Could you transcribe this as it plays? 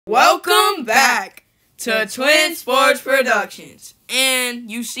Welcome back to Twin Sports Productions.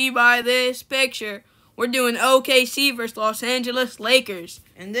 And you see by this picture, we're doing OKC versus Los Angeles Lakers.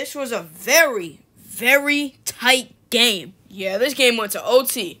 And this was a very, very tight game. Yeah, this game went to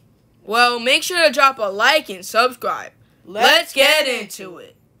OT. Well, make sure to drop a like and subscribe. Let's get into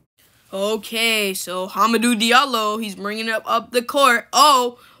it. Okay, so Hamidou Diallo, he's bringing it up the court.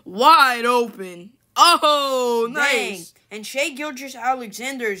 Oh, wide open. Oh, nice. Dang. And Shai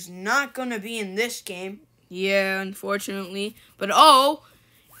Gilgeous-Alexander is not going to be in this game. Yeah, unfortunately. But oh,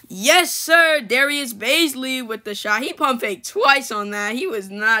 yes, sir. Darius Bazley with the shot. He pump faked twice on that. He was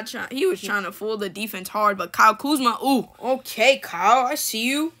not trying. He was trying to fool the defense hard. But Kyle Kuzma, ooh. Okay, Kyle, I see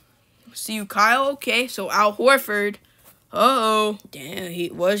you. See you, Kyle. Okay, so Al Horford. Uh-oh.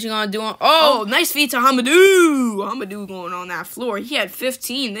 Damn, what is he going to do? Oh, nice feed to Hamidou. Hamidou going on that floor. He had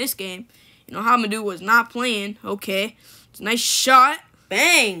 15 this game. You know, Hamidou was not playing. Okay. It's a nice shot.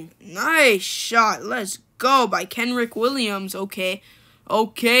 Bang. Nice shot. Let's go by Kenrich Williams. Okay.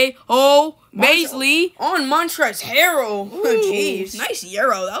 Okay. Oh, Bazley. On Montrezl Harrell. Jeez. Nice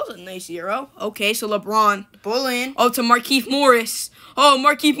Euro. That was a nice Euro. Okay, so LeBron. Bullying. Oh, to Markieff Morris. Oh,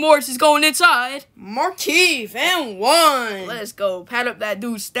 Markieff Morris is going inside. Markieff and one. Let's go. Pat up that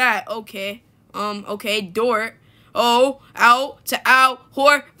dude's stat. Okay. Okay, Dort. Oh, out to Al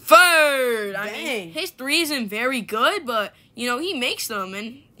Horford. I mean, his three isn't very good, but, you know, he makes them,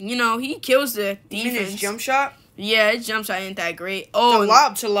 and, you know, he kills the defense. You mean his jump shot? Yeah, his jump shot ain't that great. Oh, the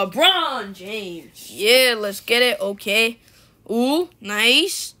lob to LeBron James. Yeah, let's get it. Okay. Ooh,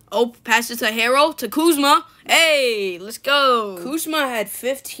 nice. Oh, pass it to Harrell, to Kuzma. Hey, let's go. Kuzma had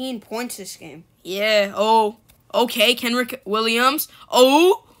 15 points this game. Yeah, oh, okay, Kenrich Williams.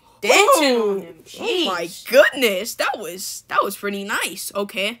 Oh, dancing on him. Jeez. Oh my goodness, that was pretty nice.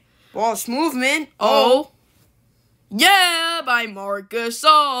 Okay. Boss movement. Oh. Yeah, by Marc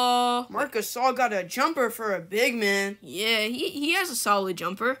Gasol. Marc Gasol got a jumper for a big man. Yeah, he has a solid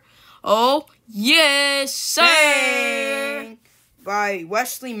jumper. Oh, yes, sir. Bang. By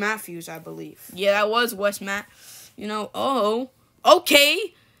Wesley Matthews, I believe. Yeah, that was Wes Matt. You know, oh,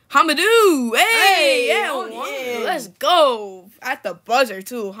 okay. Hamidou, hey, yeah, let's go. At the buzzer,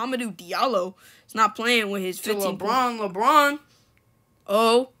 too. Hamidou Diallo is not playing with his 15 LeBron.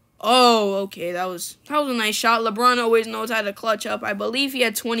 Oh, okay, that was a nice shot. LeBron always knows how to clutch up. I believe he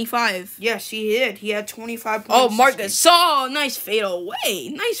had 25. Yes, he did. He had 25 points. Oh, Marc Gasol, nice fade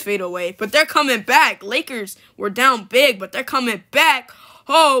away. But they're coming back. Lakers were down big, but they're coming back.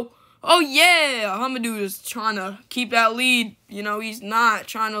 Oh, yeah. Hamidou is trying to keep that lead. You know, he's not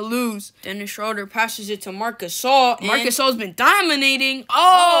trying to lose. Dennis Schroeder passes it to Marc Gasol. Marc Gasol's been dominating.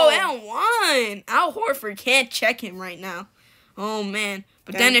 Oh, and one. Al Horford can't check him right now. Oh, man.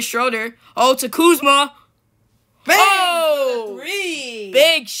 But Dennis Schroeder. Oh, to Kuzma. Bang! Oh! Three.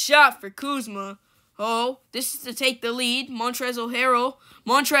 Big shot for Kuzma. Oh, this is to take the lead. Montrezl Harrell.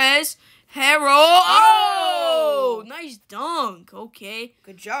 Oh, nice dunk. Okay.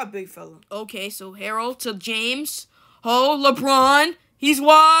 Good job, big fella. Okay, so Harrell to James. Oh, LeBron. He's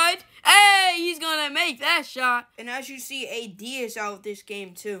wide. Hey, he's going to make that shot. And as you see, AD is out this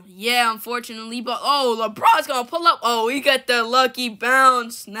game, too. Yeah, unfortunately. But, oh, LeBron's going to pull up. Oh, he got the lucky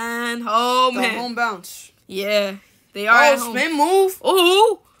bounce, man. Oh, man. The home bounce. Yeah, they are. Oh, spin move.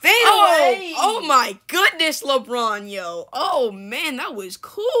 Ooh. Fade away! Oh my goodness, LeBron, yo. Oh, man, that was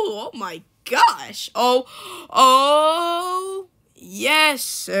cool. Oh, my gosh. Oh, yes,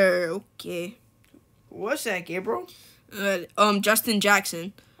 sir. Okay. What's that, Gabriel? Justin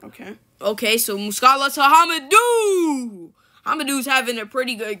Jackson. Okay. Okay, so Muscala to Hamidou. Hamidou's having a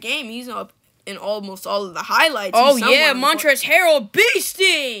pretty good game. He's up in almost all of the highlights. Oh, yeah, Montrezl Harrell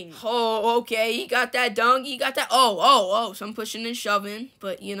beasting. Oh, okay, he got that dunk. He got that. Oh, some pushing and shoving.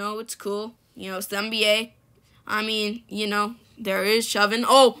 But, you know, it's cool. You know, it's the NBA. I mean, you know, there is shoving.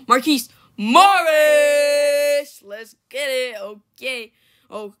 Oh, Markieff Morris. Let's get it. Okay.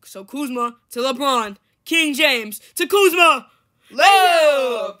 Oh, so Kuzma to LeBron. King James to Kuzma.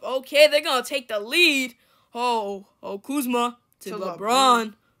 Layup. Okay, they're going to take the lead. Oh, Kuzma to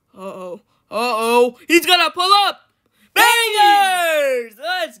LeBron. Uh-oh. He's going to pull up. Bangers!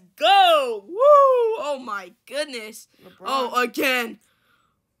 Let's go. Woo! Oh, my goodness. LeBron. Oh, again.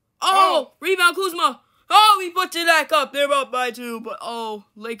 Oh, rebound Kuzma. Oh, he puts it back up. They're up by 2. But,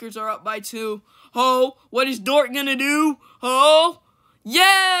 Lakers are up by 2. Oh, what is Dort going to do? Oh,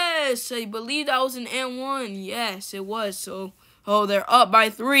 yes. I believe that was an and-one. Yes, it was. So, they're up by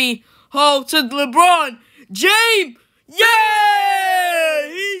 3. Oh, to LeBron. James. Yeah!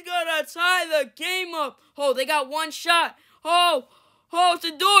 He's going to tie the game up. Oh, they got one shot. Oh,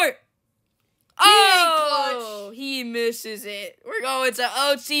 to Dort. Oh, he misses it. We're going to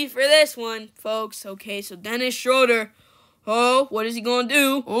OT for this one, folks. Okay, so Dennis Schroeder. Oh, what is he going to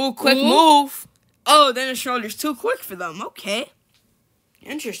do? Oh, quick move. Oh, Dennis Schroeder's too quick for them. Okay.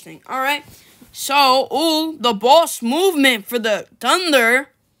 Interesting. All right. So, the boss movement for the Thunder.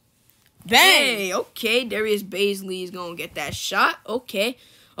 Bang. Hey, okay. Darius Bazley is going to get that shot. Okay.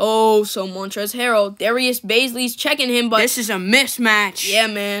 Oh, so Montrezl Harrell. Darius Bazley's checking him, but this is a mismatch. Yeah,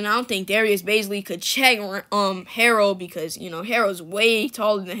 man. I don't think Darius Bazley could check Harrell because, Harrell's way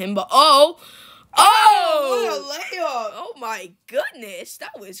taller than him. But, what a layup. Oh, my goodness.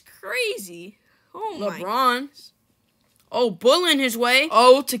 That was crazy. Oh, LeBron. Bulling his way.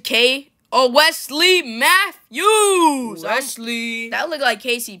 Oh, to K. Oh, Wesley Matthews. Wesley. That looked like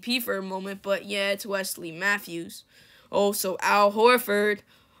KCP for a moment, but yeah, it's Wesley Matthews. Oh, so Al Horford.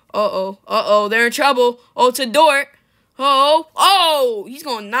 They're in trouble. Oh, to Dort. He's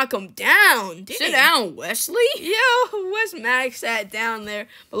going to knock him down. Sit down, Wesley. Yo, Wes Max sat down there.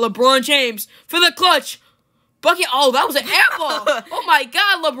 But LeBron James for the clutch. Bucket. Oh, that was an air ball. Oh, my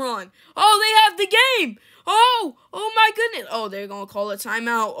God, LeBron. Oh, they have the game. Oh, my goodness. Oh, they're going to call a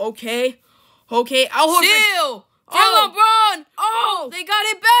timeout. Okay. Al Horford. Steal for LeBron. Oh, they got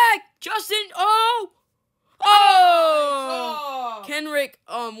it back. Justin. Kenrick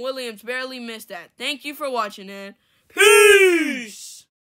Williams barely missed that. Thank you for watching, and peace.